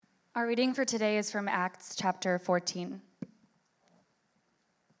Our reading for today is from Acts chapter 14.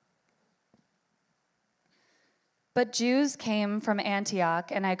 But Jews came from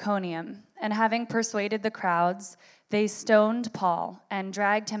Antioch and Iconium, and having persuaded the crowds, they stoned Paul and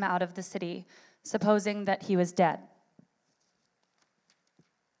dragged him out of the city, supposing that he was dead.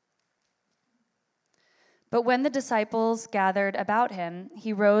 But when the disciples gathered about him,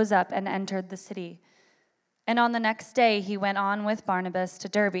 he rose up and entered the city. And on the next day he went on with Barnabas to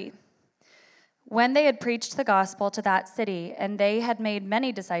Derbe. When they had preached the gospel to that city, and they had made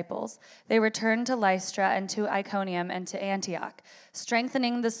many disciples, they returned to Lystra and to Iconium and to Antioch,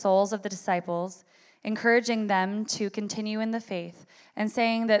 strengthening the souls of the disciples, encouraging them to continue in the faith, and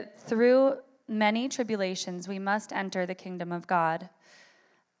saying that through many tribulations we must enter the kingdom of God.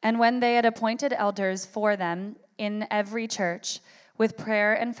 And when they had appointed elders for them in every church, with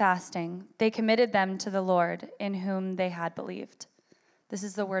prayer and fasting, they committed them to the Lord, in whom they had believed. This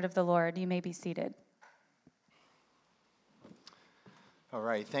is the word of the Lord. You may be seated. All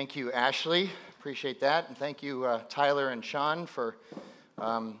right. Thank you, Ashley. Appreciate that. And thank you, Tyler and Sean, for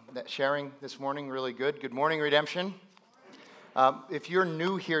sharing this morning. Really good. Good morning, Redemption. If you're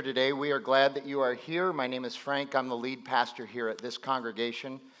new here today, we are glad that you are here. My name is Frank. I'm the lead pastor here at this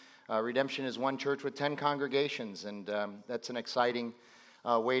congregation. Redemption is one church with 10 congregations, and that's an exciting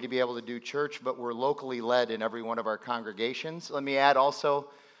way to be able to do church, but we're locally led in every one of our congregations. Let me add also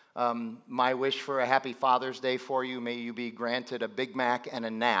my wish for a happy Father's Day for you. May you be granted a Big Mac and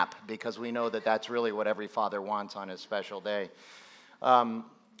a nap, because we know that that's really what every father wants on his special day.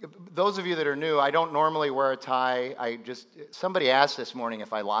 Those of you that are new, I don't normally wear a tie. Somebody asked this morning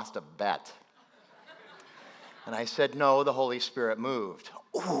if I lost a bet. And I said, no, the Holy Spirit moved.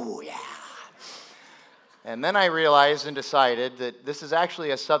 Ooh, yeah. And then I realized and decided that this is actually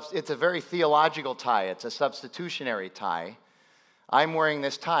it's a very theological tie. It's a substitutionary tie. I'm wearing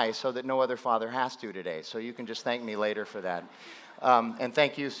this tie so that no other father has to today. So you can just thank me later for that. And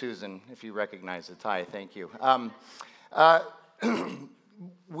thank you, Susan, if you recognize the tie. Thank you.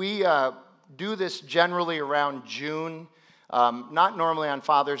 We do this generally around June. Not normally on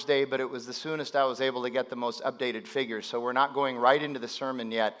Father's Day, but it was the soonest I was able to get the most updated figures. So we're not going right into the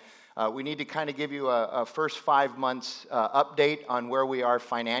sermon yet. We need to kind of give you a first 5 months update on where we are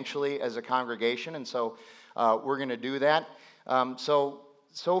financially as a congregation, and so we're going to do that. So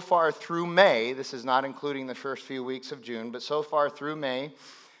far through May, this is not including the first few weeks of June, but so far through May,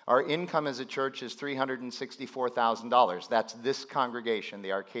 our income as a church is $364,000. That's this congregation,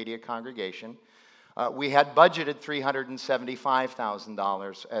 the Arcadia congregation. We had budgeted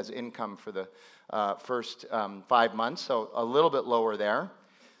 $375,000 as income for the first 5 months, so a little bit lower there.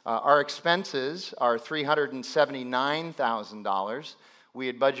 Our expenses are $379,000. We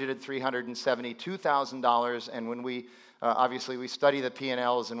had budgeted $372,000, and when we obviously we study the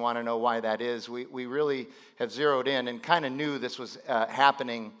P&Ls and want to know why that is, we really have zeroed in and kind of knew this was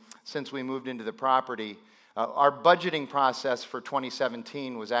happening since we moved into the property. Our budgeting process for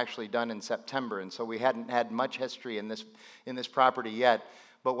 2017 was actually done in September, and so we hadn't had much history in this property yet.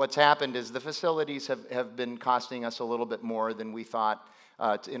 But what's happened is the facilities have been costing us a little bit more than we thought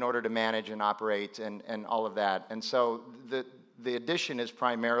in order to manage and operate and all of that. And so the addition is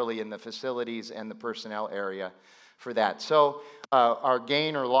primarily in the facilities and the personnel area for that. So our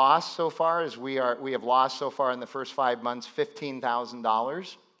gain or loss so far is we have lost so far in the first 5 months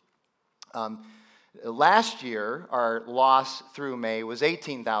 $15,000. Last year, our loss through May was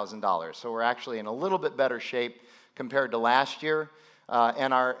 $18,000, so we're actually in a little bit better shape compared to last year.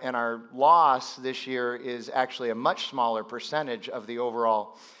 And our loss this year is actually a much smaller percentage of the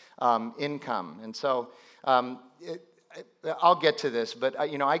overall income. And so I'll get to this, but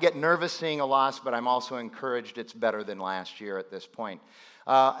I get nervous seeing a loss, but I'm also encouraged it's better than last year at this point.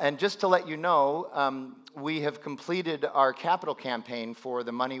 And just to let you know, we have completed our capital campaign for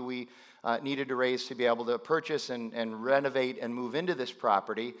the money we needed to raise to be able to purchase and renovate and move into this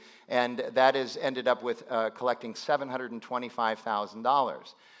property, and that has ended up with collecting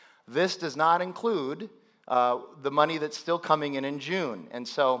 $725,000. This does not include the money that's still coming in June, and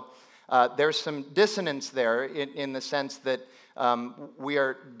so there's some dissonance there in the sense that we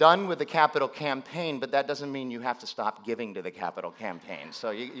are done with the capital campaign, but that doesn't mean you have to stop giving to the capital campaign. So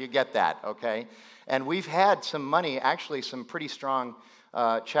you get that, okay? And we've had some money, actually some pretty strong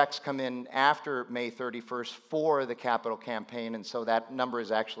checks come in after May 31st for the capital campaign, and so that number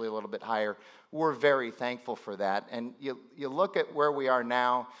is actually a little bit higher. We're very thankful for that. And you look at where we are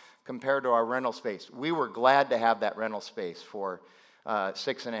now compared to our rental space. We were glad to have that rental space for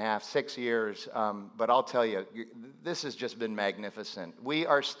 6 years, but I'll tell you, this has just been magnificent. We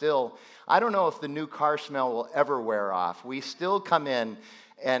are still, I don't know if the new car smell will ever wear off. We still come in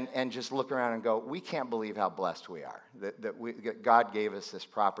and just look around and go, we can't believe how blessed we are, that God gave us this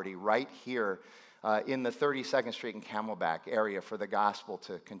property right here in the 32nd Street and Camelback area for the gospel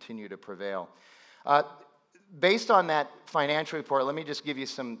to continue to prevail. Based on that financial report, let me just give you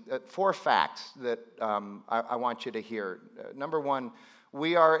some 4 facts that I want you to hear. Number one,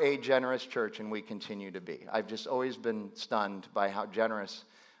 we are a generous church, and we continue to be. I've just always been stunned by how generous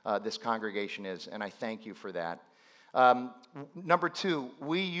this congregation is, and I thank you for that. Number 2,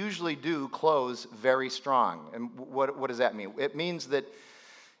 we usually do close very strong. And what does that mean? It means that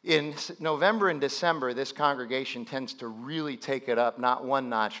in November and December, this congregation tends to really take it up, not 1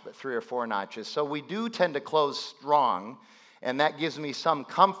 notch, but 3 or 4 notches. So we do tend to close strong, and that gives me some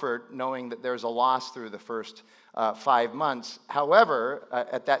comfort knowing that there's a loss through the first 5 months. However,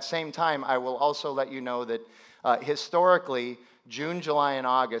 at that same time, I will also let you know that historically, June, July, and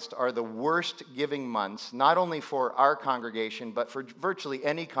August are the worst giving months, not only for our congregation, but for virtually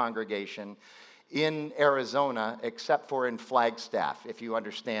any congregation in Arizona, except for in Flagstaff, if you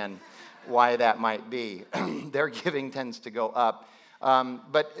understand why that might be. Their giving tends to go up.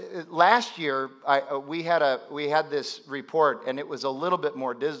 But last year, we had this report, and it was a little bit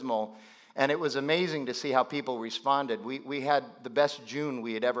more dismal, and it was amazing to see how people responded. We had the best June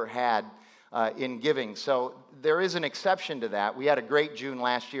we had ever had in giving. So there is an exception to that. We had a great June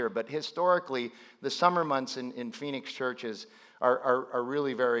last year, but historically, the summer months in Phoenix churches are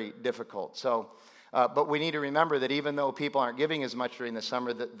really very difficult. So, but we need to remember that even though people aren't giving as much during the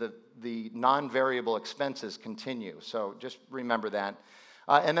summer, the non-variable expenses continue. So just remember that.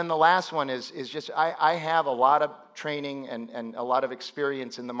 And then the last one is just I have a lot of training and a lot of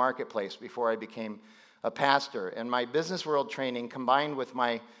experience in the marketplace before I became a pastor. And my business world training combined with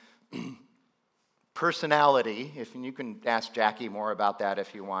my personality, if you can ask Jackie more about that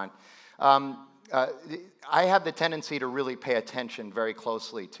if you want, I have the tendency to really pay attention very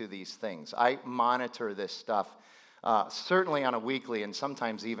closely to these things. I monitor this stuff certainly on a weekly and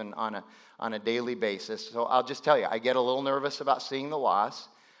sometimes even on a daily basis. So I'll just tell you, I get a little nervous about seeing the loss.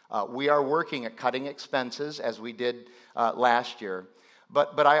 We are working at cutting expenses as we did last year.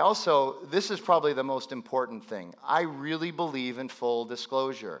 But I also, this is probably the most important thing. I really believe in full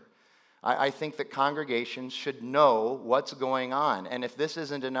disclosure. I think that congregations should know what's going on. And if this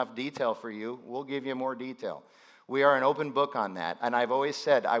isn't enough detail for you, we'll give you more detail. We are an open book on that. And I've always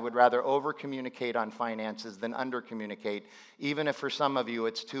said I would rather over-communicate on finances than under-communicate, even if for some of you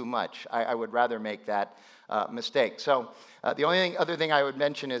it's too much. I would rather make that mistake. So the only other thing I would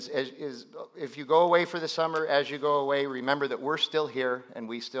mention is if you go away for the summer, as you go away, remember that we're still here and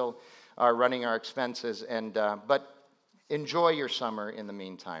we still are running our expenses. But enjoy your summer in the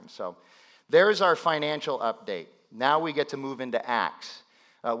meantime. So there's our financial update. Now we get to move into Acts.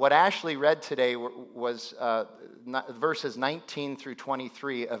 What Ashley read today was verses 19 through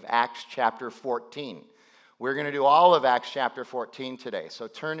 23 of Acts chapter 14. We're going to do all of Acts chapter 14 today. So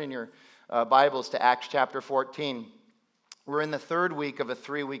turn in your Bibles to Acts chapter 14. We're in the 3rd week of a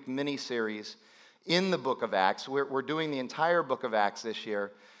 3-week mini-series in the book of Acts. We're doing the entire book of Acts this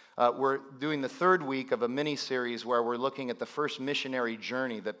year. We're doing the 3rd week of a mini-series where we're looking at the first missionary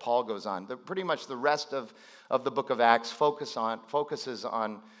journey that Paul goes on. Pretty much the rest of the book of Acts focuses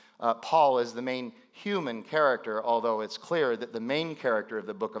on Paul as the main human character, although it's clear that the main character of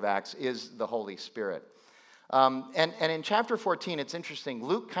the book of Acts is the Holy Spirit. And in chapter 14, it's interesting.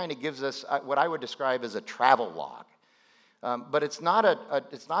 Luke kind of gives us what I would describe as a travel log. But it's not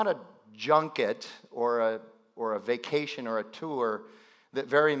a junket or a vacation or a tour that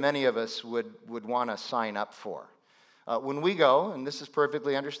very many of us would want to sign up for. When we go, and this is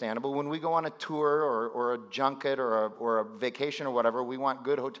perfectly understandable, when we go on a tour or a junket or a vacation or whatever, we want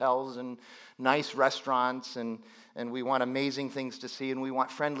good hotels and nice restaurants and we want amazing things to see and we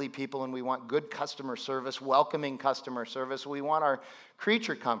want friendly people and we want good customer service, welcoming customer service. We want our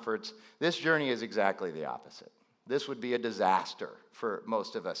creature comforts. This journey is exactly the opposite. This would be a disaster for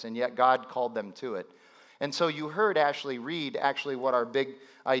most of us, and yet God called them to it. And so you heard Ashley read actually what our big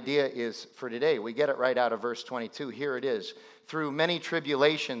idea is for today. We get it right out of verse 22. Here it is. Through many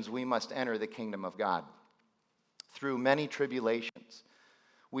tribulations, we must enter the kingdom of God. Through many tribulations,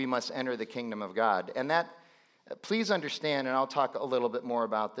 we must enter the kingdom of God. And that, please understand, and I'll talk a little bit more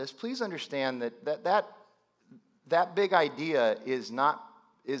about this, please understand that big idea is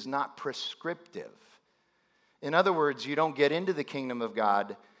not prescriptive. In other words, you don't get into the kingdom of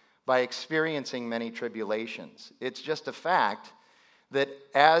God by experiencing many tribulations. It's just a fact that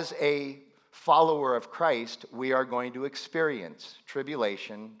as a follower of Christ, we are going to experience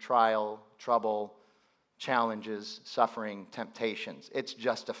tribulation, trial, trouble, challenges, suffering, temptations. It's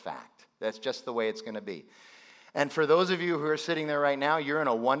just a fact. That's just the way it's going to be. And for those of you who are sitting there right now, you're in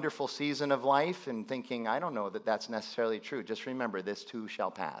a wonderful season of life and thinking, I don't know that that's necessarily true. Just remember, this too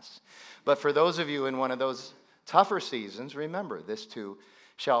shall pass. But for those of you in one of those tougher seasons, remember, this too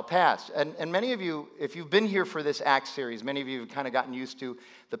shall pass. And many of you, if you've been here for this Acts series, many of you have kind of gotten used to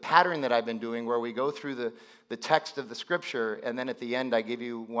the pattern that I've been doing where we go through the text of the scripture, and then at the end I give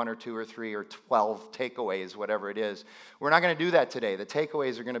you 1 or 2 or 3 or 12 takeaways, whatever it is. We're not going to do that today. The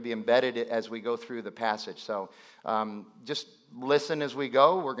takeaways are going to be embedded as we go through the passage. So just listen as we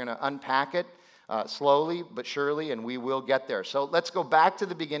go. We're going to unpack it slowly but surely, and we will get there. So let's go back to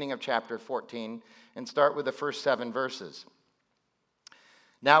the beginning of chapter 14 and start with the first 7 verses.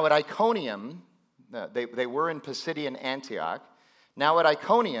 Now at Iconium, they were in Pisidian Antioch. Now at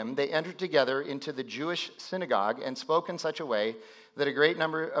Iconium, they entered together into the Jewish synagogue and spoke in such a way that a great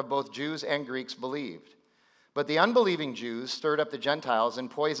number of both Jews and Greeks believed. But the unbelieving Jews stirred up the Gentiles and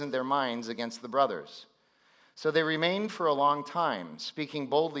poisoned their minds against the brothers. So they remained for a long time, speaking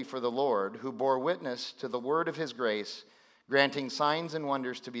boldly for the Lord, who bore witness to the word of his grace, granting signs and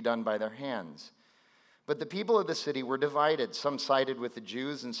wonders to be done by their hands. But the people of the city were divided. Some sided with the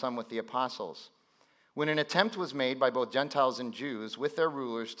Jews and some with the apostles. When an attempt was made by both Gentiles and Jews with their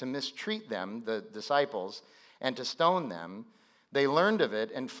rulers to mistreat them, the disciples, and to stone them, they learned of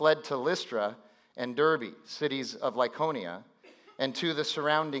it and fled to Lystra and Derbe, cities of Lycaonia, and to the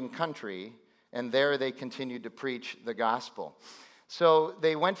surrounding country, and there they continued to preach the gospel. So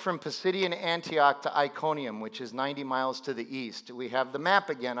they went from Pisidian Antioch to Iconium, which is 90 miles to the east. We have the map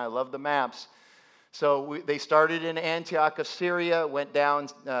again. I love the maps. So they started in Antioch of Syria, went down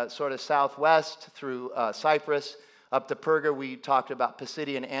sort of southwest through Cyprus up to Perga. We talked about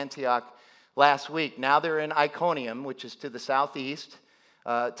Pisidian Antioch last week. Now they're in Iconium, which is to the southeast.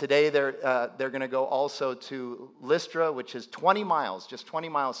 Today they're going to go also to Lystra, which is 20 miles, just 20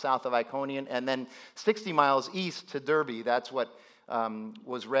 miles south of Iconium, and then 60 miles east to Derbe. That's what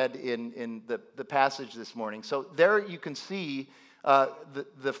was read in the passage this morning. So there you can see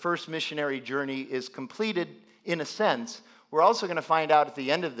the first missionary journey is completed in a sense. We're also going to find out at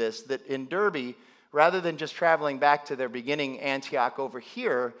the end of this that in Derbe, rather than just traveling back to their beginning Antioch over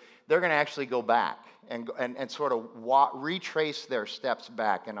here, they're going to actually go back and sort of retrace their steps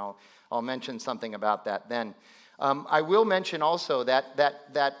back. And I'll mention something about that then. I will mention also that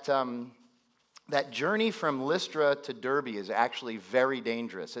journey from Lystra to Derbe is actually very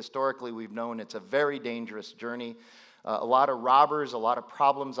dangerous. Historically, we've known it's a very dangerous journey. A lot of robbers, a lot of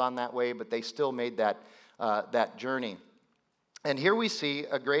problems on that way, but they still made that journey. And here we see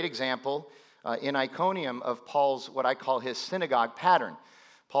a great example in Iconium of Paul's, what I call his synagogue pattern.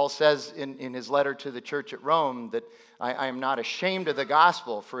 Paul says in his letter to the church at Rome that I am not ashamed of the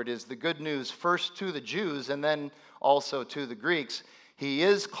gospel, for it is the good news first to the Jews and then also to the Greeks. He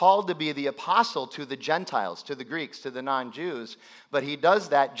is called to be the apostle to the Gentiles, to the Greeks, to the non-Jews, but he does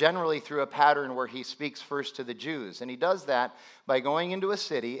that generally through a pattern where he speaks first to the Jews. And he does that by going into a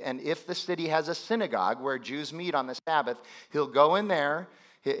city, and if the city has a synagogue where Jews meet on the Sabbath, he'll go in there,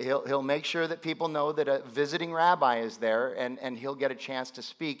 he'll make sure that people know that a visiting rabbi is there, and he'll get a chance to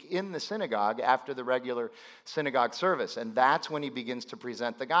speak in the synagogue after the regular synagogue service. And that's when he begins to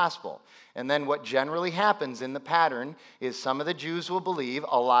present the gospel. And then what generally happens in the pattern is some of the Jews will believe,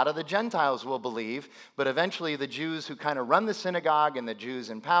 a lot of the Gentiles will believe, but eventually the Jews who kind of run the synagogue and the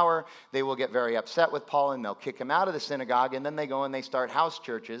Jews in power, they will get very upset with Paul and they'll kick him out of the synagogue, and then they go and they start house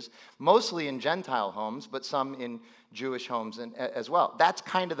churches, mostly in Gentile homes, but some in Jewish homes as well. That's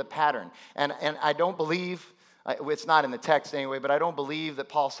kind of the pattern. And I don't believe, it's not in the text anyway, but I don't believe that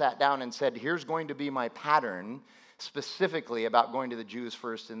Paul sat down and said, here's going to be my pattern specifically about going to the Jews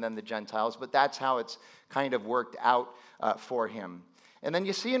first and then the Gentiles, but that's how it's kind of worked out for him. And then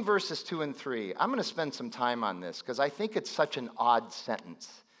you see in verses 2 and 3, I'm going to spend some time on this because I think it's such an odd sentence.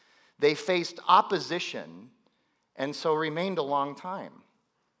 They faced opposition and so remained a long time.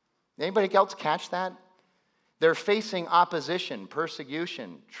 Anybody else catch that? They're facing opposition,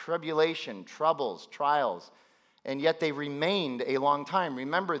 persecution, tribulation, troubles, trials, and yet they remained a long time.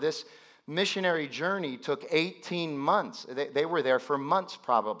 Remember, this missionary journey took 18 months. They were there for months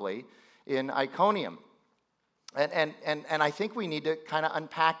probably in Iconium. And I think we need to kind of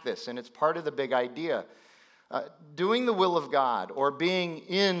unpack this, and it's part of the big idea. Doing the will of God or being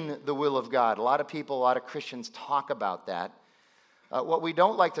in the will of God, a lot of people, a lot of Christians talk about that. What we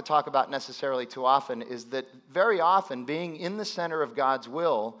don't like to talk about necessarily too often is that very often being in the center of God's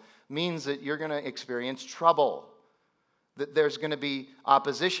will means that you're going to experience trouble, that there's going to be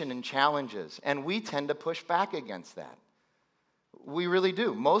opposition and challenges, and we tend to push back against that. We really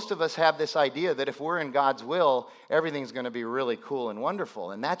do. Most of us have this idea that if we're in God's will, everything's going to be really cool and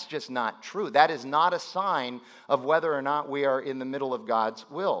wonderful. And that's just not true. That is not a sign of whether or not we are in the middle of God's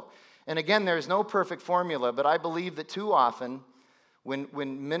will. And again, there's no perfect formula, but I believe that too often,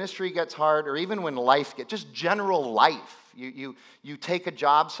 when ministry gets hard, or even when life gets, just general life, you take a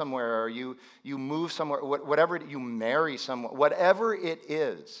job somewhere, or you move somewhere, whatever, you marry someone, whatever it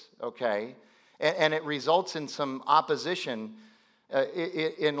is, okay, and it results in some opposition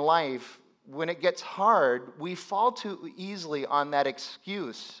in life. When it gets hard, we fall too easily on that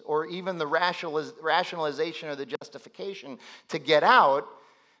excuse or even the rationalization or the justification to get out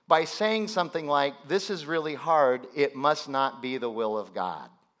by saying something like, this is really hard, it must not be the will of God.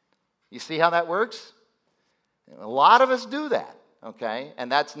 You see how that works? A lot of us do that, okay?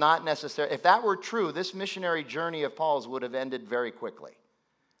 And that's not necessary. If that were true, this missionary journey of Paul's would have ended very quickly.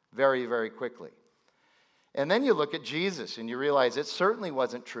 Very, very quickly. And then you look at Jesus and you realize it certainly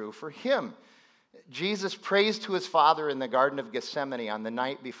wasn't true for him. Jesus prays to his Father in the Garden of Gethsemane on the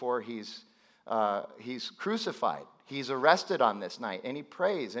night before he's crucified. He's arrested on this night, and he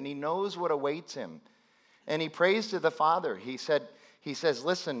prays, and he knows what awaits him. And he prays to the Father. He says,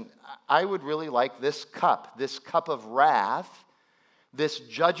 listen, I would really like this cup of wrath, this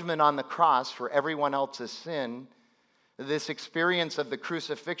judgment on the cross for everyone else's sin, this experience of the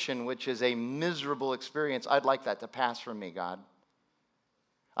crucifixion, which is a miserable experience. I'd like that to pass from me, God.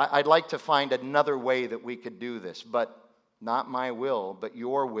 I'd like to find another way that we could do this, but not my will, but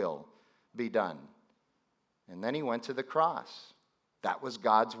your will be done. And then he went to the cross. That was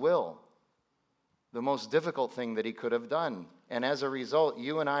God's will. The most difficult thing that he could have done. And as a result,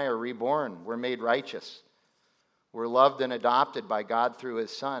 you and I are reborn. We're made righteous. We're loved and adopted by God through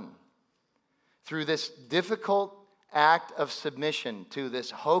his Son. Through this difficult act of submission to this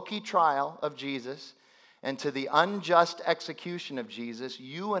hokey trial of Jesus and to the unjust execution of Jesus,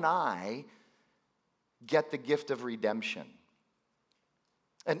 you and I get the gift of redemption.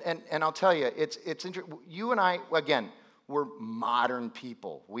 And I'll tell you, it's interesting. You and I, again, we're modern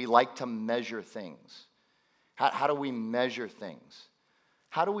people. We like to measure things. How do we measure things?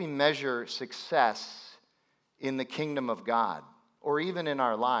 How do we measure success in the kingdom of God or even in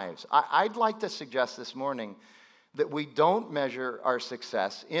our lives? I'd like to suggest this morning that we don't measure our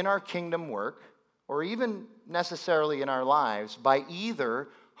success in our kingdom work or even necessarily in our lives by either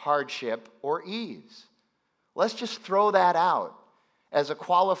hardship or ease. Let's just throw that out as a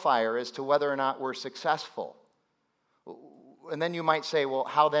qualifier as to whether or not we're successful. And then you might say, well,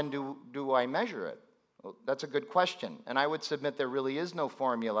 how then do I measure it? Well, that's a good question. And I would submit there really is no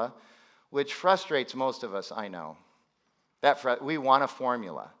formula, which frustrates most of us, I know. We want a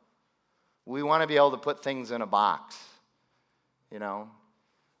formula. We want to be able to put things in a box, you know.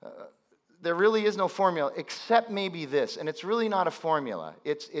 There really is no formula except maybe this, and it's really not a formula.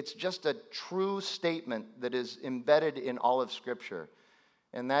 It's just a true statement that is embedded in all of Scripture,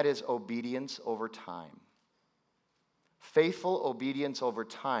 and that is obedience over time. Faithful obedience over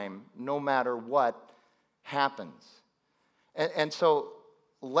time, no matter what happens. And so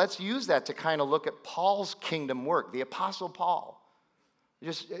let's use that to kind of look at Paul's kingdom work, the Apostle Paul.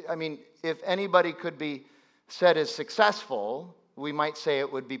 If anybody could be said as successful, we might say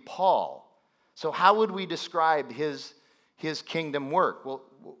it would be Paul. So how would we describe his kingdom work? Well,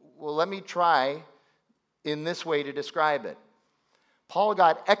 let me try in this way to describe it. Paul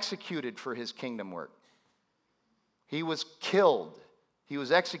got executed for his kingdom work. He was killed. He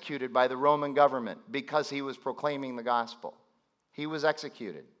was executed by the Roman government because he was proclaiming the gospel. He was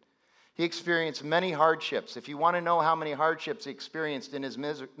executed. He experienced many hardships. If you want to know how many hardships he experienced in his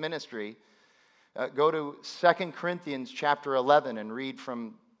ministry, go to 2 Corinthians chapter 11 and read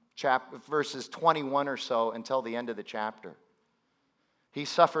from verses 21 or so until the end of the chapter. He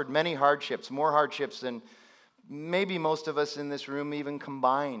suffered many hardships, more hardships than maybe most of us in this room even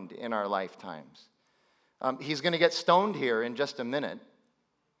combined in our lifetimes. He's going to get stoned here in just a minute.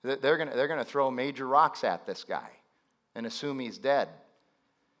 They're going to throw major rocks at this guy and assume he's dead.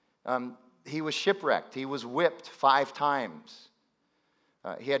 He was shipwrecked. He was whipped 5 times.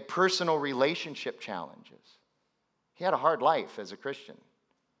 He had personal relationship challenges. He had a hard life as a Christian.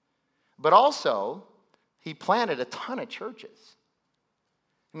 But also, he planted a ton of churches.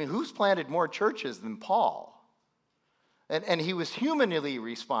 I mean, who's planted more churches than Paul? And he was humanly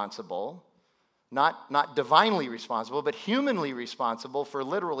responsible, not divinely responsible, but humanly responsible for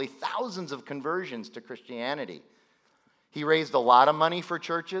literally thousands of conversions to Christianity. He raised a lot of money for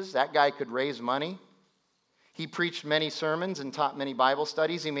churches. That guy could raise money. He preached many sermons and taught many Bible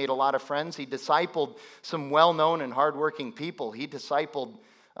studies. He made a lot of friends. He discipled some well-known and hardworking people. He discipled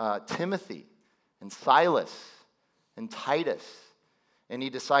Timothy and Silas and Titus. And he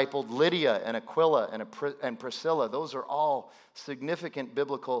discipled Lydia and Aquila and Priscilla. Those are all significant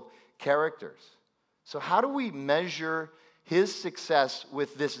biblical characters. So how do we measure his success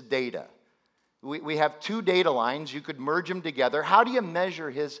with this data? We have two data lines. You could merge them together. How do you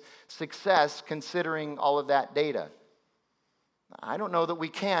measure his success considering all of that data? I don't know that we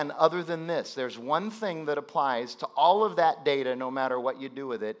can other than this. There's one thing that applies to all of that data no matter what you do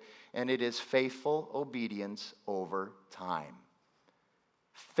with it, and it is faithful obedience over time.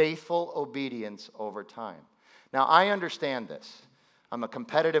 Faithful obedience over time. Now, I understand this. I'm a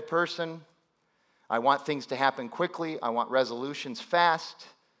competitive person. I want things to happen quickly. I want resolutions fast.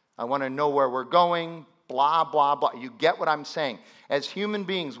 I want to know where we're going, blah, blah, blah. You get what I'm saying. As human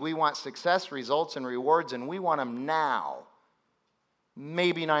beings, we want success, results, and rewards, and we want them now.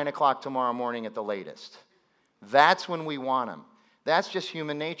 Maybe 9 o'clock tomorrow morning at the latest. That's when we want them. That's just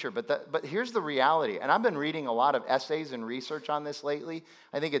human nature. But here's the reality, and I've been reading a lot of essays and research on this lately.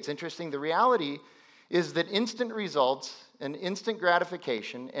 I think it's interesting. The reality is that instant results and instant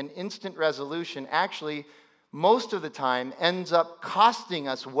gratification and instant resolution actually most of the time ends up costing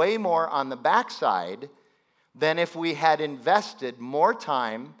us way more on the backside than if we had invested more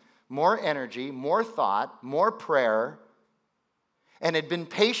time, more energy, more thought, more prayer, and had been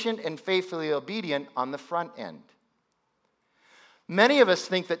patient and faithfully obedient on the front end. Many of us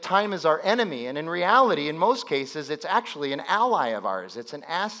think that time is our enemy, and in reality, in most cases, it's actually an ally of ours. It's an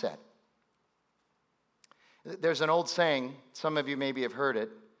asset. There's an old saying, some of you maybe have heard it,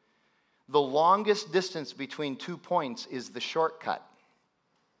 the longest distance between 2 points is the shortcut.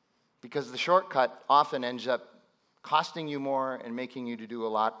 Because the shortcut often ends up costing you more and making you to do a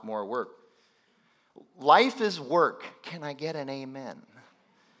lot more work. Life is work. Can I get an amen?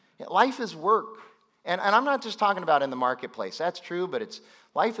 Life is work. And I'm not just talking about in the marketplace. That's true, but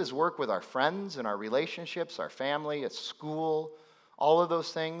life is work with our friends and our relationships, our family, at school, all of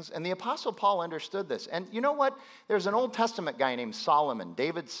those things. And the Apostle Paul understood this. And you know what? There's an Old Testament guy named Solomon,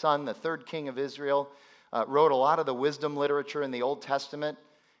 David's son, the third king of Israel, wrote a lot of the wisdom literature in the Old Testament.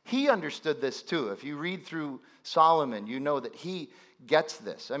 He understood this too. If you read through Solomon, you know that he gets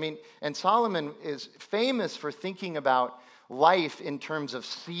this. I mean, and Solomon is famous for thinking about life in terms of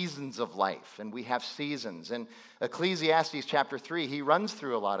seasons of life, and we have seasons. And Ecclesiastes chapter 3, he runs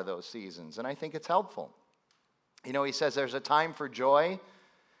through a lot of those seasons, and I think it's helpful. You know, he says there's a time for joy,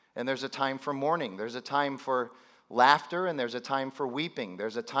 and there's a time for mourning. There's a time for laughter, and there's a time for weeping.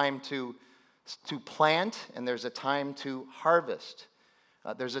 There's a time to plant, and there's a time to harvest.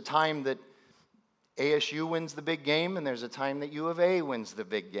 There's a time that ASU wins the big game, and there's a time that U of A wins the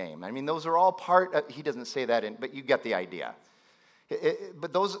big game. I mean, those are all part of, he doesn't say that, but you get the idea.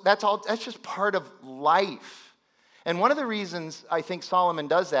 That's just part of life. And one of the reasons I think Solomon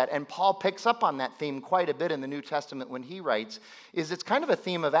does that, and Paul picks up on that theme quite a bit in the New Testament when he writes, is it's kind of a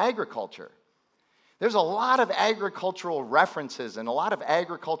theme of agriculture. There's a lot of agricultural references and a lot of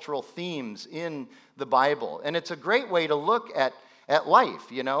agricultural themes in the Bible. And it's a great way to look at life,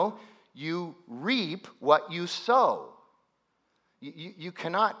 you know. You reap what you sow. You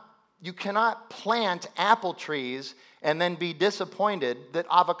cannot plant apple trees and then be disappointed that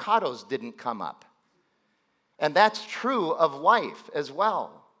avocados didn't come up. And that's true of life as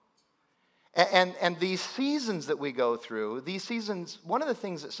well. And these seasons that we go through, these seasons, one of the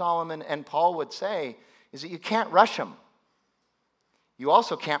things that Solomon and Paul would say is that you can't rush them. You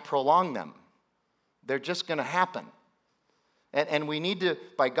also can't prolong them. They're just going to happen. And we need to,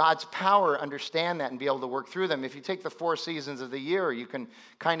 by God's power, understand that and be able to work through them. If you take the 4 seasons of the year, you can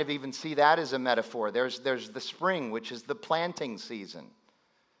kind of even see that as a metaphor. There's the spring, which is the planting season.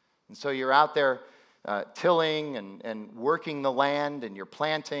 And so you're out there tilling and working the land, and you're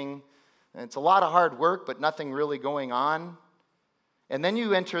planting. And it's a lot of hard work, but nothing really going on. And then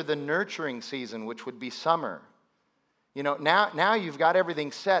you enter the nurturing season, which would be summer. You know, now you've got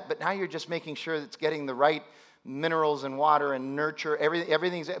everything set, but now you're just making sure it's getting the right minerals and water and nurture,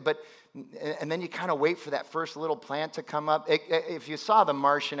 everything's, and then you kind of wait for that first little plant to come up. If you saw The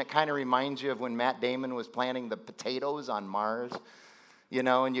Martian, it kind of reminds you of when Matt Damon was planting the potatoes on Mars, you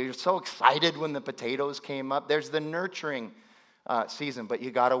know, and you're so excited when the potatoes came up. There's the nurturing season, but you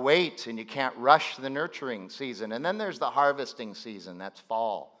got to wait, and you can't rush the nurturing season. And then there's the harvesting season, that's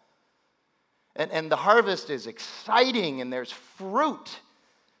fall. And the harvest is exciting, and there's fruit.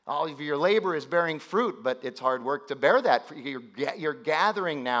 All of your labor is bearing fruit, but it's hard work to bear that. You're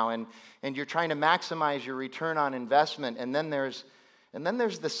gathering now, and you're trying to maximize your return on investment. And then there's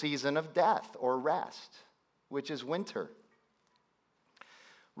the season of death or rest, which is winter.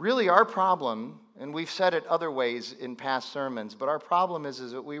 Really, our problem, and we've said it other ways in past sermons, but our problem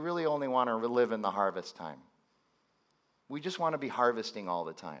is that we really only want to live in the harvest time. We just want to be harvesting all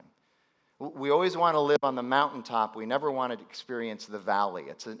the time. We always want to live on the mountaintop. We never want to experience the valley.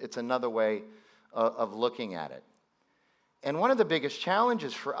 It's another way of looking at it. And one of the biggest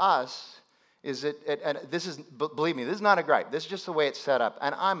challenges for us is that, and this is, believe me, this is not a gripe. This is just the way it's set up.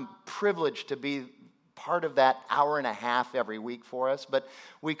 And I'm privileged to be part of that hour and a half every week for us. But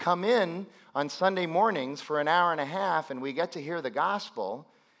we come in on Sunday mornings for an hour and a half, and we get to hear the gospel,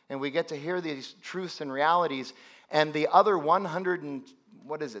 and we get to hear these truths and realities. And the other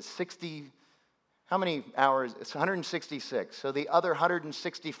 60, how many hours? It's 166. So the other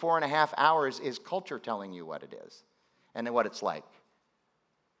 164 and a half hours is culture telling you what it is and what it's like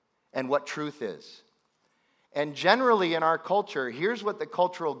and what truth is. And generally in our culture, here's what the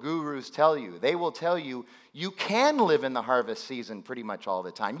cultural gurus tell you. They will tell you, you can live in the harvest season pretty much all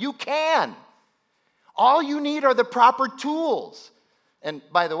the time. You can. All you need are the proper tools. And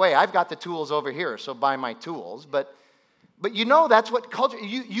by the way, I've got the tools over here, so buy my tools. But you know that's what culture,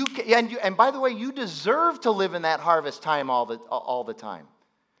 and by the way, you deserve to live in that harvest time all the time.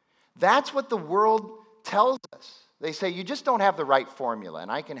 That's what the world tells us. They say, you just don't have the right formula,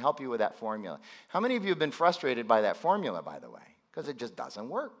 and I can help you with that formula. How many of you have been frustrated by that formula, by the way? Because it just doesn't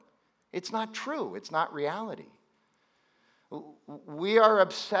work. It's not true. It's not reality. We are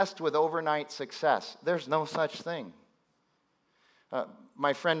obsessed with overnight success. There's no such thing.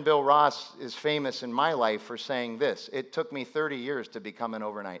 My friend Bill Ross is famous in my life for saying this: it took me 30 years to become an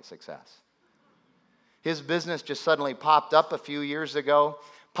overnight success. His business just suddenly popped up a few years ago.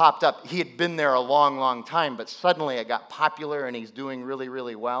 He had been there a long, long time, but suddenly it got popular and he's doing really,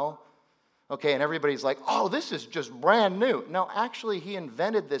 really well. Okay, and everybody's like, oh, this is just brand new. No, actually, he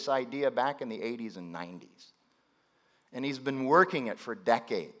invented this idea back in the 80s and 90s. And he's been working it for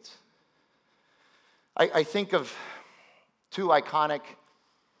decades. I think of two iconic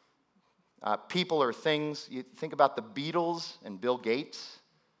people or things. You think about the Beatles and Bill Gates.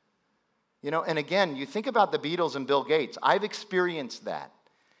 You know, and again, you think about the Beatles and Bill Gates. I've experienced that.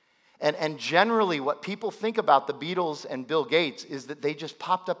 And generally what people think about the Beatles and Bill Gates is that they just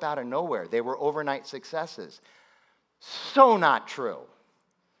popped up out of nowhere. They were overnight successes. So not true.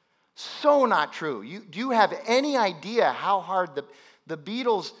 So not true. Do you have any idea how hard the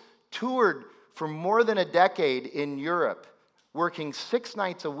Beatles toured for more than a decade in Europe, working 6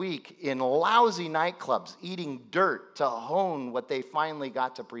 nights a week in lousy nightclubs, eating dirt to hone what they finally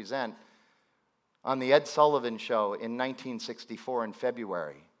got to present on the Ed Sullivan Show in 1964 in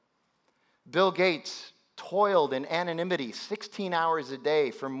February? Bill Gates toiled in anonymity 16 hours a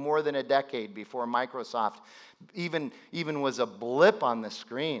day for more than a decade before Microsoft even was a blip on the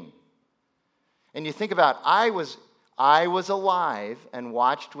screen. And you think about, I was alive and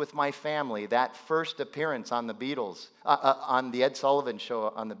watched with my family that first appearance on the Beatles, on the Ed Sullivan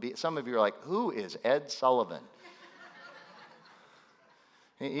Show. Some of you are like, who is Ed Sullivan?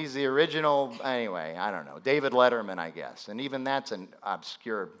 He's the original, anyway, I don't know, David Letterman, I guess. And even that's an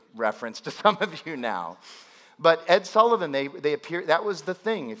obscure reference to some of you now. But Ed Sullivan, they appeared, that was the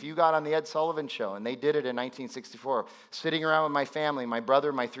thing. If you got on the Ed Sullivan Show, and they did it in 1964, sitting around with my family, my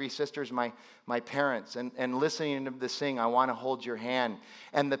brother, my 3 sisters, my parents, and listening to them sing, I Want to Hold Your Hand.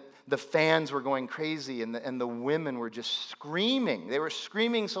 And the fans were going crazy, and the women were just screaming. They were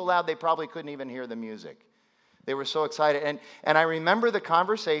screaming so loud they probably couldn't even hear the music. They were so excited. And I remember the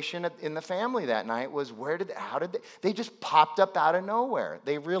conversation in the family that night was, how did they just popped up out of nowhere.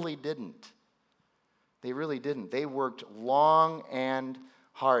 They really didn't. They really didn't. They worked long and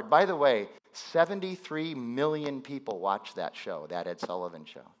hard. By the way, 73 million people watched that show, that Ed Sullivan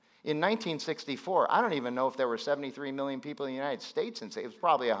Show. In 1964, I don't even know if there were 73 million people in the United States, and it was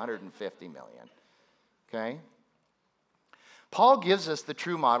probably 150 million. Okay? Paul gives us the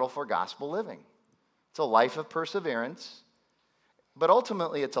true model for gospel living. It's a life of perseverance, but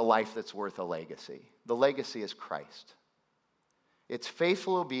ultimately it's a life that's worth a legacy. The legacy is Christ. It's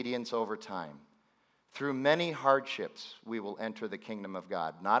faithful obedience over time. Through many hardships, we will enter the kingdom of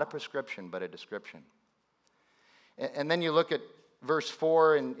God. Not a prescription, but a description. And then you look at verse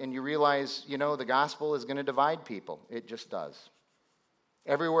 4 and you realize, the gospel is going to divide people. It just does.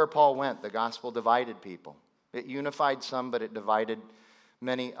 Everywhere Paul went, the gospel divided people. It unified some, but it divided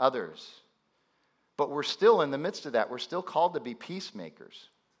many others. But we're still in the midst of that. We're still called to be peacemakers.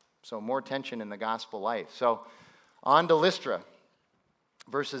 So more tension in the gospel life. So on to Lystra,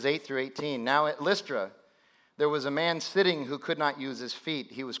 verses 8 through 18. Now at Lystra, there was a man sitting who could not use his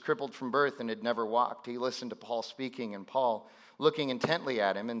feet. He was crippled from birth and had never walked. He listened to Paul speaking, and Paul, looking intently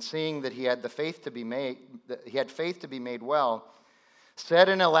at him and seeing that he had faith to be made well, said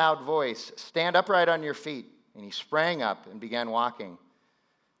in a loud voice, "Stand upright on your feet." And he sprang up and began walking.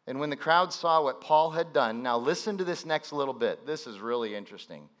 And when the crowd saw what Paul had done, now listen to this next little bit. This is really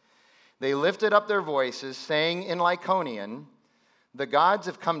interesting. They lifted up their voices, saying in Lycaonian, "The gods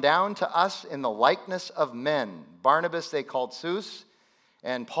have come down to us in the likeness of men." Barnabas they called Zeus,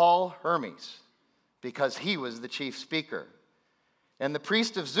 and Paul Hermes, because he was the chief speaker. And the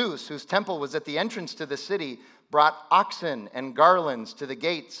priest of Zeus, whose temple was at the entrance to the city, brought oxen and garlands to the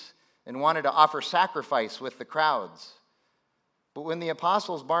gates and wanted to offer sacrifice with the crowds. But when the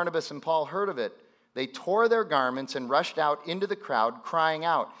apostles Barnabas and Paul heard of it, they tore their garments and rushed out into the crowd, crying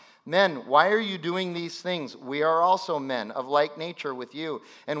out, "Men, why are you doing these things? We are also men of like nature with you,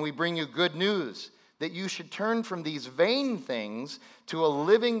 and we bring you good news, that you should turn from these vain things to a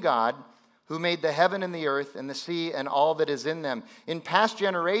living God who made the heaven and the earth and the sea and all that is in them. In past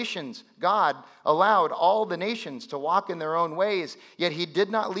generations, God allowed all the nations to walk in their own ways, yet he did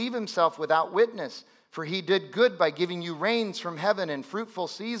not leave himself without witness, for he did good by giving you rains from heaven and fruitful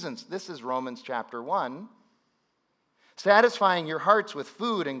seasons." This is Romans chapter 1. "Satisfying your hearts with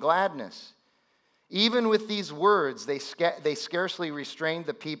food and gladness." Even with these words, they scarcely restrained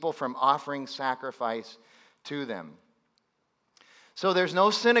the people from offering sacrifice to them. So there's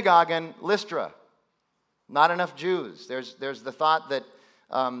no synagogue in Lystra. Not enough Jews. There's the thought that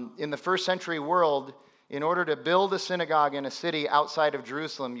in the first century world, in order to build a synagogue in a city outside of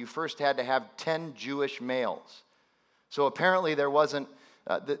Jerusalem, you first had to have 10 Jewish males. So apparently there wasn't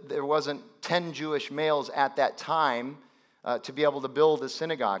 10 Jewish males at that time to be able to build a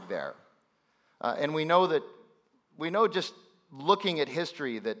synagogue there. And we know just looking at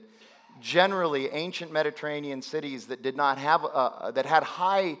history that generally ancient Mediterranean cities that did not have that had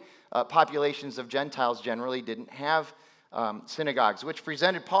high populations of Gentiles generally didn't have synagogues, which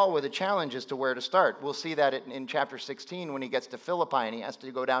presented Paul with a challenge as to where to start. We'll see that in chapter 16 when he gets to Philippi and he has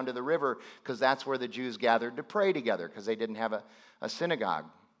to go down to the river because that's where the Jews gathered to pray together because they didn't have a synagogue.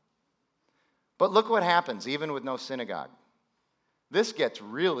 But look what happens even with no synagogue. This gets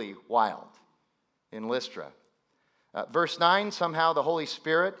really wild in Lystra. Verse 9, somehow the Holy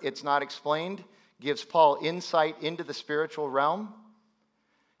Spirit, it's not explained, gives Paul insight into the spiritual realm.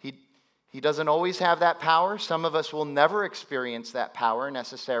 He doesn't always have that power. Some of us will never experience that power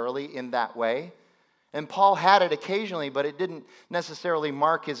necessarily in that way. And Paul had it occasionally, but it didn't necessarily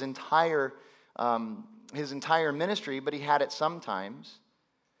mark his entire ministry, but he had it sometimes.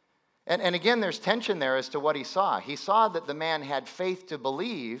 And again, there's tension there as to what he saw. He saw that the man had faith to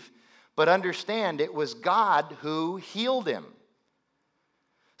believe, but understand it was God who healed him.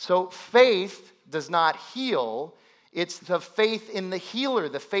 So faith does not heal. It's the faith in the healer,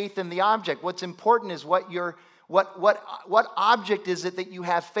 the faith in the object. What's important is what object is it that you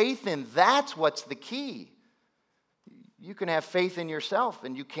have faith in? That's what's the key. You can have faith in yourself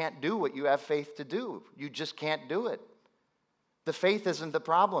and you can't do what you have faith to do. You just can't do it. The faith isn't the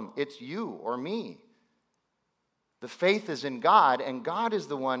problem. It's you or me. The faith is in God, and God is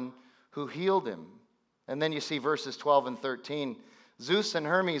the one who healed him. And then you see verses 12 and 13. Zeus and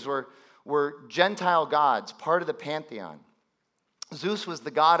Hermes were Gentile gods, part of the pantheon. Zeus was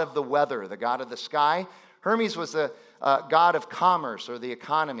the god of the weather, the god of the sky. Hermes was the god of commerce or the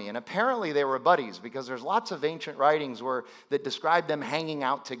economy. And apparently they were buddies because there's lots of ancient writings that describe them hanging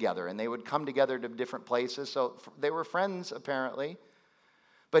out together. And they would come together to different places. So they were friends, apparently.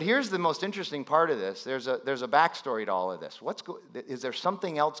 But here's the most interesting part of this. There's a backstory to all of this. Is there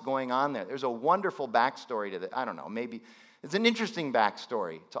something else going on there? There's a wonderful backstory to that. I don't know, maybe it's an interesting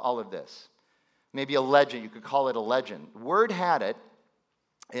backstory to all of this. Maybe a legend, you could call it a legend. Word had it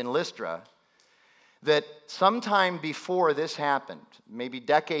in Lystra that sometime before this happened, maybe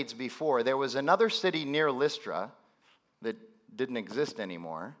decades before, there was another city near Lystra that didn't exist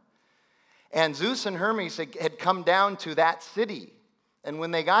anymore. And Zeus and Hermes had come down to that city. And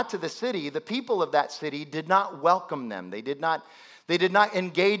when they got to the city, the people of that city did not welcome them. They did not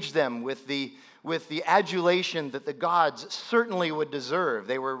engage them with the adulation that the gods certainly would deserve.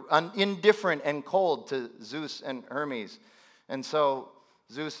 They were indifferent and cold to Zeus and Hermes. And so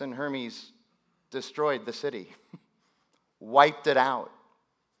Zeus and Hermes destroyed the city, wiped it out.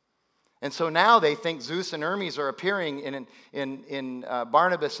 And so now they think Zeus and Hermes are appearing in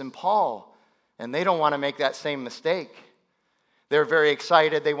Barnabas and Paul, and they don't want to make that same mistake. They're very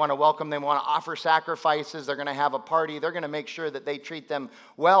excited. They want to welcome them. They want to offer sacrifices. They're going to have a party. They're going to make sure that they treat them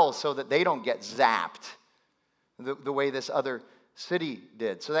well so that they don't get zapped the way this other city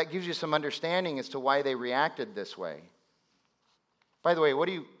did. So that gives you some understanding as to why they reacted this way. By the way, what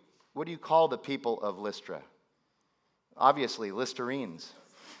do you call the people of Lystra? Obviously, Listerines.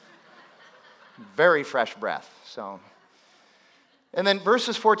 Very fresh breath. And then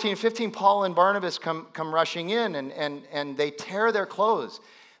verses 14 and 15, Paul and Barnabas come rushing in, and they tear their clothes.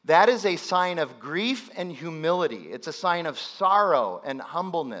 That is a sign of grief and humility. It's a sign of sorrow and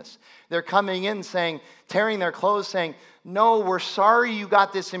humbleness. They're coming in saying, tearing their clothes, saying, no, we're sorry you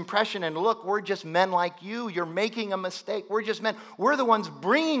got this impression, and look, we're just men like you. You're making a mistake. We're just men. We're the ones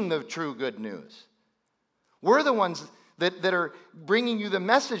bringing the true good news. We're the ones that are bringing you the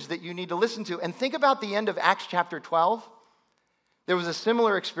message that you need to listen to. And think about the end of Acts chapter 12. There was a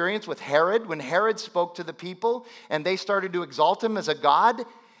similar experience with Herod when Herod spoke to the people and they started to exalt him as a god.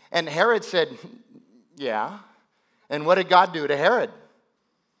 And Herod said, yeah. And what did God do to Herod?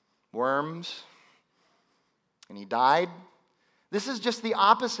 Worms. And he died. This is just the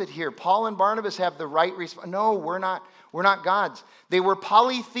opposite here. Paul and Barnabas have the right response. No, we're not gods. They were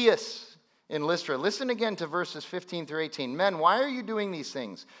polytheists in Lystra. Listen again to verses 15 through 18. Men, why are you doing these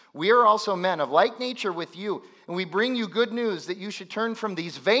things? We are also men of like nature with you, and we bring you good news that you should turn from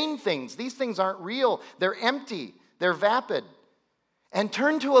these vain things. These things aren't real. They're empty. They're vapid. And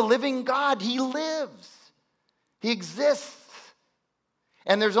turn to a living God. He lives. He exists.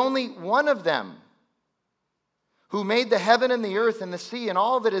 And there's only one of them who made the heaven and the earth and the sea and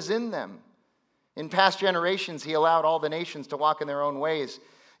all that is in them. In past generations, he allowed all the nations to walk in their own ways.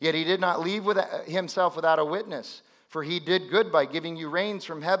 Yet he did not leave himself without a witness, for he did good by giving you rains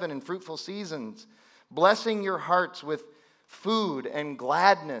from heaven and fruitful seasons, blessing your hearts with food and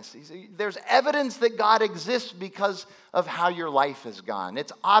gladness. There's evidence that God exists because of how your life has gone.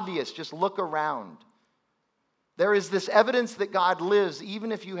 It's obvious. Just look around. There is this evidence that God lives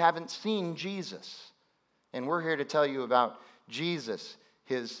even if you haven't seen Jesus. And we're here to tell you about Jesus,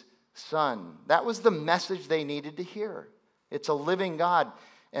 his Son. That was the message they needed to hear. It's a living God.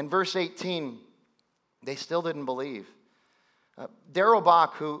 And verse 18, they still didn't believe. Darrell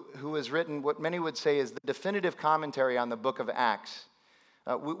Bock, who has written what many would say is the definitive commentary on the book of Acts.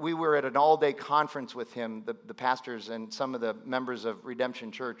 We were at an all-day conference with him, the pastors and some of the members of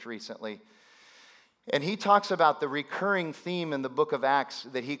Redemption Church recently. And he talks about the recurring theme in the book of Acts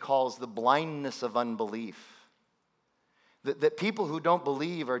that he calls the blindness of unbelief. That people who don't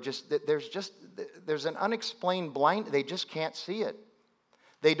believe are there's an unexplained blind, they just can't see it.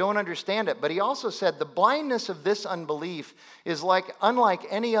 They don't understand it. But he also said the blindness of this unbelief is unlike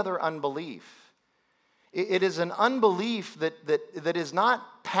any other unbelief. It is an unbelief that is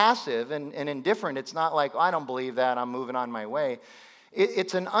not passive and indifferent. It's not like, I don't believe that, I'm moving on my way.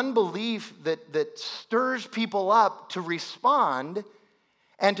 It's an unbelief that stirs people up to respond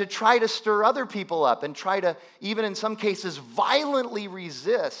and to try to stir other people up and try to, even in some cases, violently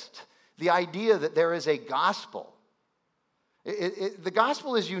resist the idea that there is a gospel. The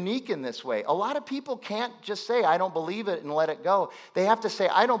gospel is unique in this way. A lot of people can't just say, I don't believe it, and let it go. They have to say,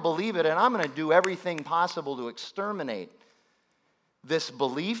 I don't believe it, and I'm going to do everything possible to exterminate this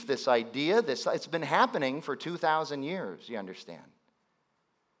belief, this idea. It's been happening for 2,000 years, you understand.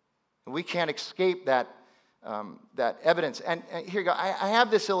 We can't escape that evidence. And here you go. I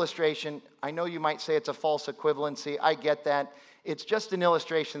have this illustration. I know you might say it's a false equivalency. I get that. It's just an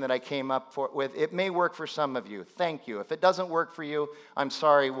illustration that I came up with. It may work for some of you. Thank you. If it doesn't work for you, I'm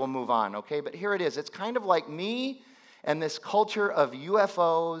sorry. We'll move on, okay? But here it is. It's kind of like me and this culture of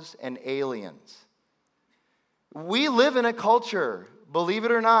UFOs and aliens. We live in a culture, believe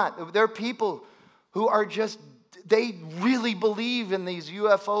it or not. There are people who are they really believe in these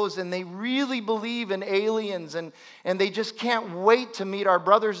UFOs and they really believe in aliens and they just can't wait to meet our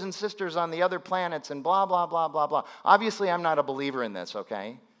brothers and sisters on the other planets and blah, blah, blah, blah, blah. Obviously, I'm not a believer in this,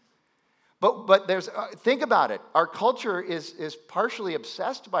 okay? But think about it. Our culture is partially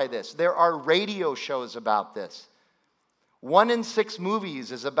obsessed by this. There are radio shows about this. 1 in 6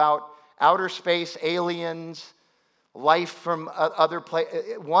 movies is about outer space, aliens, life from other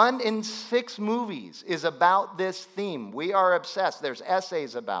places. 1 in 6 movies is about this theme. We are obsessed. There's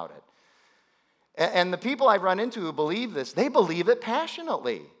essays about it. And the people I've run into who believe this, they believe it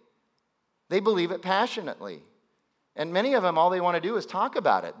passionately. They believe it passionately. And many of them, all they want to do is talk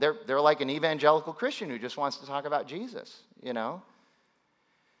about it. They're like an evangelical Christian who just wants to talk about Jesus, you know.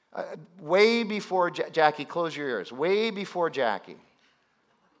 Way before Jackie, close your ears. Way before Jackie,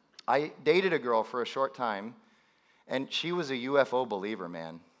 I dated a girl for a short time. And she was a UFO believer,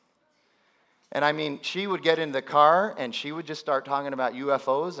 man. And I mean, she would get in the car and she would just start talking about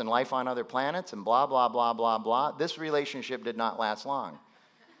UFOs and life on other planets and blah, blah, blah, blah, blah. This relationship did not last long.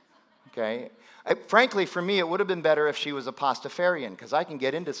 Okay? Frankly, for me, it would have been better if she was a pastafarian because I can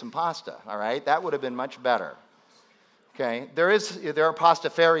get into some pasta, all right? That would have been much better. Okay? There are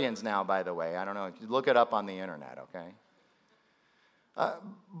pastafarians now, by the way. I don't know. Look it up on the internet, okay?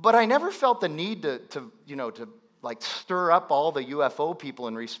 But I never felt the need to stir up all the UFO people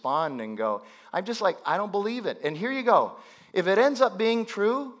and respond and go, I'm just like, I don't believe it. And here you go. If it ends up being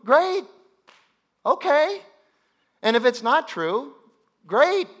true, great. Okay. And if it's not true,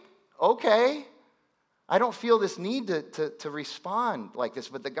 great. Okay. I don't feel this need to respond like this,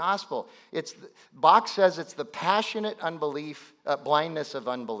 but the gospel, Bach says it's the passionate blindness of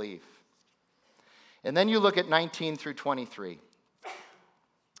unbelief. And then you look at 19 through 23.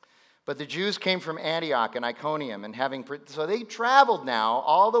 But the Jews came from Antioch and Iconium, so they traveled now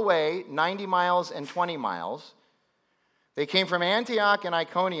all the way 90 miles and 20 miles. They came from Antioch and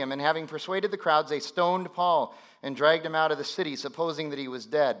Iconium, and having persuaded the crowds, they stoned Paul and dragged him out of the city, supposing that he was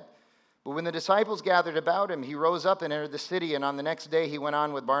dead. But when the disciples gathered about him, he rose up and entered the city, and on the next day he went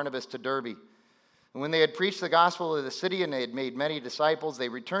on with Barnabas to Derbe. And when they had preached the gospel of the city and they had made many disciples, they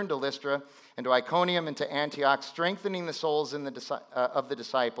returned to Lystra and to Iconium and to Antioch, strengthening the souls of the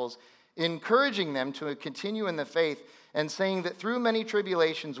disciples, encouraging them to continue in the faith, and saying that through many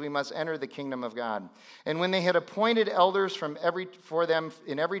tribulations we must enter the kingdom of God. And when they had appointed elders for them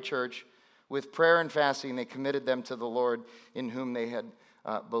in every church, with prayer and fasting, they committed them to the Lord in whom they had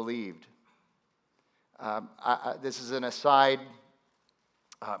believed. This is an aside.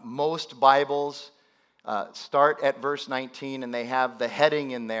 Most Bibles start at verse 19, and they have the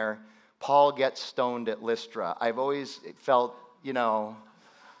heading in there, Paul gets stoned at Lystra. I've always felt,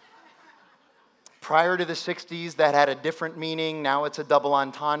 prior to the 60s, that had a different meaning. Now it's a double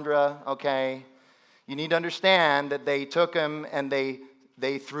entendre, okay? You need to understand that they took him and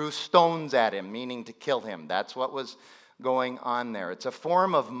they threw stones at him, meaning to kill him. That's what was going on there. It's a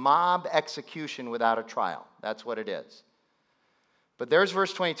form of mob execution without a trial. That's what it is. But there's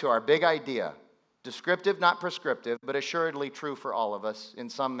verse 22, our big idea. Descriptive, not prescriptive, but assuredly true for all of us in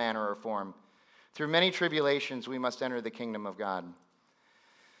some manner or form. Through many tribulations, we must enter the kingdom of God.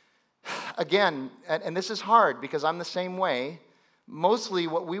 Again, and this is hard because I'm the same way. Mostly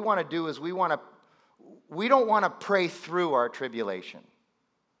what we want to do is we don't want to pray through our tribulation.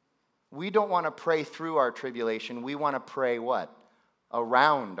 We don't want to pray through our tribulation. We want to pray what?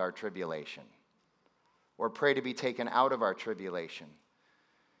 Around our tribulation. Or pray to be taken out of our tribulation.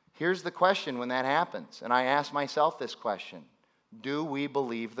 Here's the question when that happens, and I ask myself this question. Do we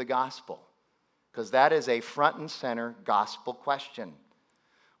believe the gospel? Because that is a front and center gospel question.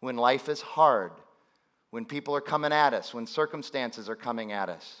 When life is hard, when people are coming at us, when circumstances are coming at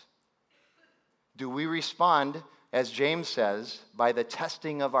us, do we respond, as James says, by the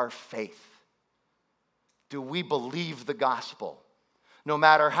testing of our faith? Do we believe the gospel? No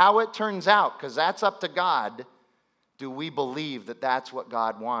matter how it turns out, because that's up to God, do we believe that that's what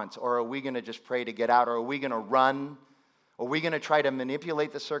God wants? Or are we going to just pray to get out? Or are we going to run? Are we going to try to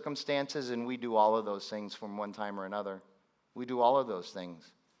manipulate the circumstances? And we do all of those things from one time or another. We do all of those things.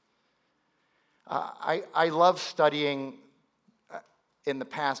 I love studying. In the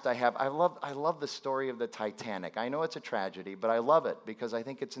past, I love the story of the Titanic. I know it's a tragedy, but I love it because I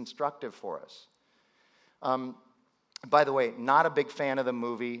think it's instructive for us. By the way, not a big fan of the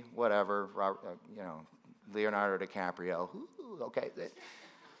movie, whatever, Leonardo DiCaprio. Ooh, okay.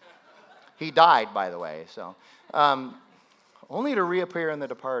 He died, by the way, so. Only to reappear in The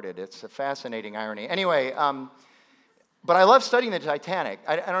Departed. It's a fascinating irony. Anyway, but I love studying the Titanic.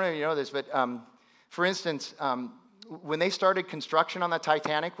 I don't know if you know this, but for instance, when they started construction on the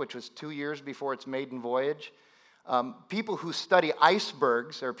Titanic, which was 2 years before its maiden voyage, people who study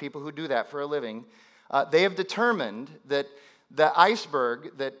icebergs, or people who do that for a living, they have determined that the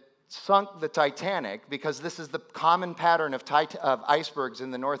iceberg that sunk the Titanic, because this is the common pattern of icebergs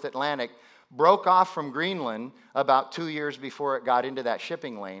in the North Atlantic, broke off from Greenland about 2 years before it got into that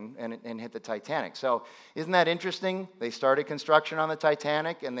shipping lane and hit the Titanic. So isn't that interesting? They started construction on the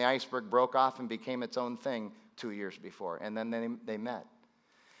Titanic, and the iceberg broke off and became its own thing 2 years before, and then they met.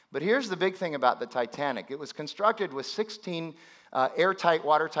 But here's the big thing about the Titanic. It was constructed with 16 airtight,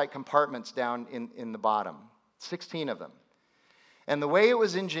 watertight compartments down in the bottom, 16 of them. And the way it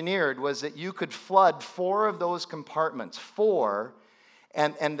was engineered was that you could flood 4 of those compartments, 4,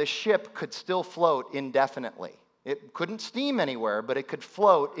 and the ship could still float indefinitely. It couldn't steam anywhere, but it could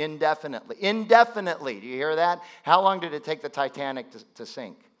float indefinitely. Indefinitely, do you hear that? How long did it take the Titanic to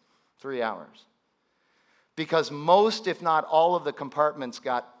sink? 3 hours. Because most, if not all, of the compartments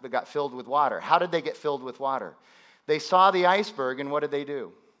got filled with water. How did they get filled with water? They saw the iceberg, and what did they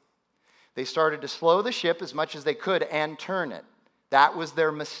do? They started to slow the ship as much as they could and turn it. That was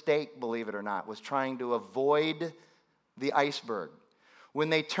their mistake, believe it or not, was trying to avoid the iceberg. When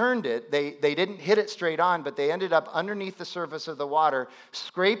they turned it, they didn't hit it straight on, but they ended up underneath the surface of the water,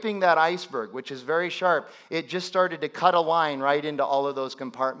 scraping that iceberg, which is very sharp. It just started to cut a line right into all of those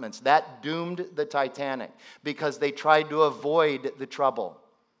compartments. That doomed the Titanic because they tried to avoid the trouble.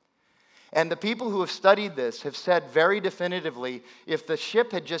 And the people who have studied this have said very definitively, if the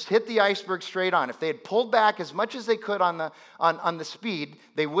ship had just hit the iceberg straight on, if they had pulled back as much as they could on the speed,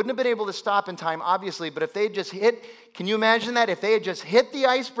 they wouldn't have been able to stop in time, obviously, but if they had just hit, can you imagine that? If they had just hit the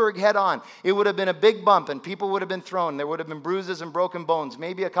iceberg head on, it would have been a big bump and people would have been thrown. There would have been bruises and broken bones.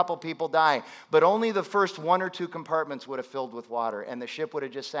 Maybe a couple people die, but only the first 1 or 2 compartments would have filled with water, and the ship would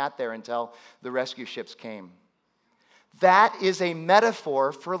have just sat there until the rescue ships came. That is a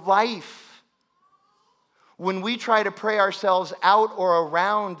metaphor for life. When we try to pray ourselves out or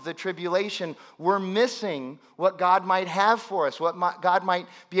around the tribulation, we're missing what God might have for us, what God might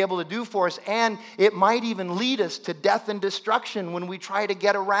be able to do for us, and it might even lead us to death and destruction when we try to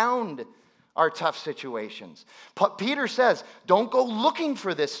get around our tough situations. Peter says, don't go looking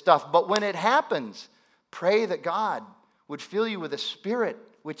for this stuff, but when it happens, pray that God would fill you with a spirit,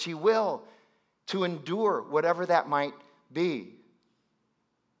 which He will, to endure whatever that might be.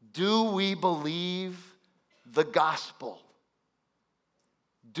 Do we believe the gospel?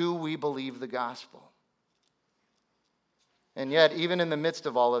 Do we believe the gospel? And yet, even in the midst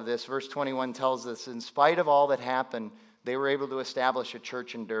of all of this, verse 21 tells us, in spite of all that happened, they were able to establish a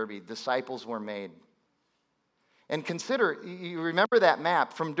church in Derbe. Disciples were made. And consider, you remember that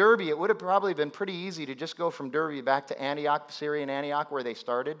map. From Derbe, it would have probably been pretty easy to just go from Derbe back to Antioch, Syrian Antioch, where they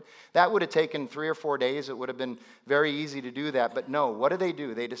started. That would have taken 3 or 4 days. It would have been very easy to do that. But no, what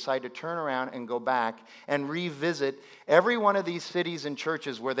do? They decide to turn around and go back and revisit every one of these cities and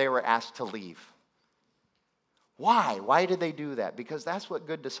churches where they were asked to leave. Why? Why did they do that? Because that's what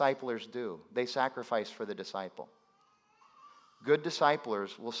good disciplers do. They sacrifice for the disciple. Good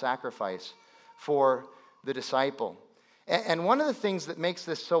disciplers will sacrifice for the disciple. And one of the things that makes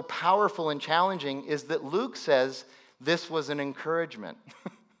this so powerful and challenging is that Luke says this was an encouragement.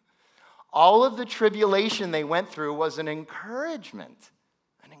 All of the tribulation they went through was an encouragement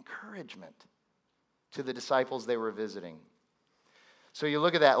to the disciples they were visiting. So you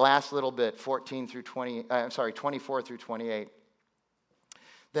look at that last little bit, 24 through 28.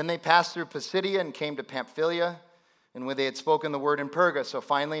 Then they passed through Pisidia and came to Pamphylia, and when they had spoken the word in Perga, so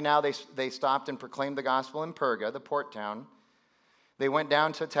finally now they stopped and proclaimed the gospel in Perga, the port town. They went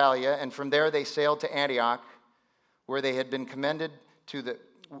down to Attalia, and from there they sailed to Antioch, where they had been commended to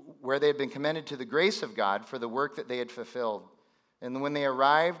the grace of God for the work that they had fulfilled. And when they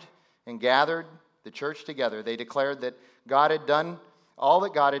arrived and gathered the church together, they declared that God had done all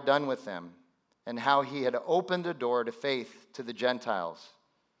that God had done with them, and how He had opened a door to faith to the Gentiles.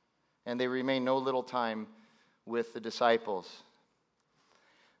 And they remained no little time with the disciples.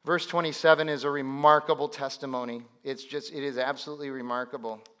 Verse 27 is a remarkable testimony. It is absolutely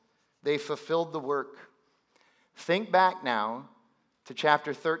remarkable. They fulfilled the work. Think back now to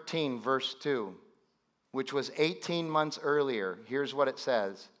chapter 13, verse 2, which was 18 months earlier. Here's what it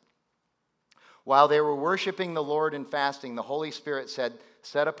says. While they were worshiping the Lord and fasting, the Holy Spirit said,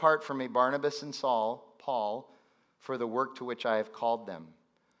 "Set apart for me Barnabas and Paul, for the work to which I have called them."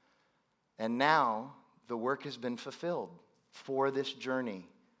 And now the work has been fulfilled for this journey.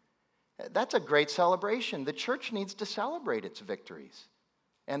 That's a great celebration. The church needs to celebrate its victories.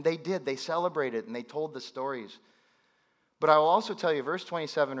 And they did. They celebrated and they told the stories. But I will also tell you, verse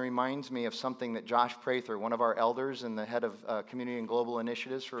 27 reminds me of something that Josh Prather, one of our elders and the head of Community and Global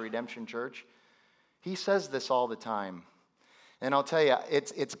Initiatives for Redemption Church, he says this all the time. And I'll tell you,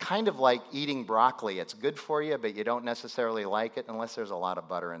 it's kind of like eating broccoli. It's good for you, but you don't necessarily like it unless there's a lot of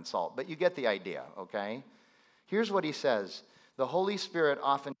butter and salt. But you get the idea, okay? Here's what he says. The Holy Spirit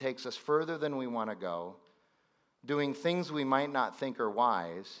often takes us further than we want to go, doing things we might not think are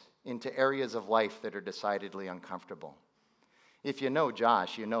wise into areas of life that are decidedly uncomfortable. If you know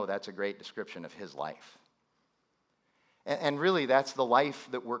Josh, you know that's a great description of his life. And really, that's the life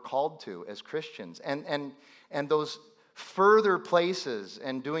that we're called to as Christians. And those further places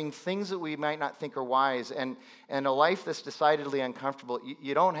and doing things that we might not think are wise and a life that's decidedly uncomfortable,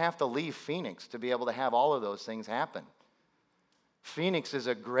 you don't have to leave Phoenix to be able to have all of those things happen. Phoenix is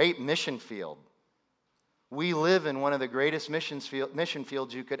a great mission field. We live in one of the greatest mission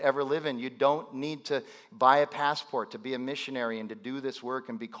fields you could ever live in. You don't need to buy a passport to be a missionary and to do this work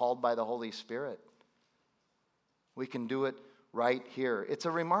and be called by the Holy Spirit. We can do it right here. It's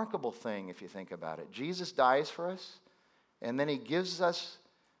a remarkable thing if you think about it. Jesus dies for us, and then He gives us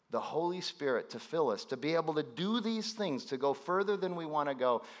the Holy Spirit to fill us, to be able to do these things, to go further than we want to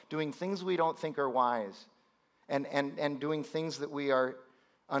go, doing things we don't think are wise, and doing things that we are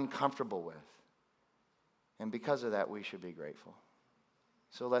uncomfortable with. And because of that, we should be grateful.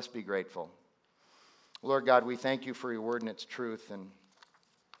 So let's be grateful. Lord God, we thank You for Your word and its truth, and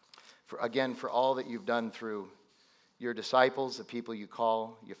for all that You've done through your disciples, the people you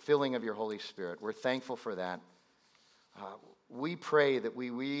call, your filling of your Holy Spirit. We're thankful for that. We pray that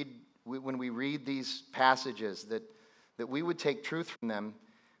when we read these passages, that we would take truth from them,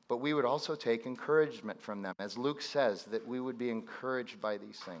 but we would also take encouragement from them. As Luke says, that we would be encouraged by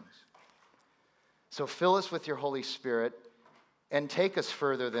these things. So fill us with your Holy Spirit and take us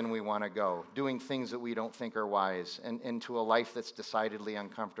further than we want to go, doing things that we don't think are wise, and into a life that's decidedly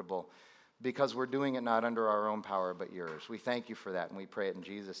uncomfortable, because we're doing it not under our own power but yours. We thank you for that, and we pray it in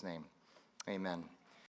Jesus' name. Amen.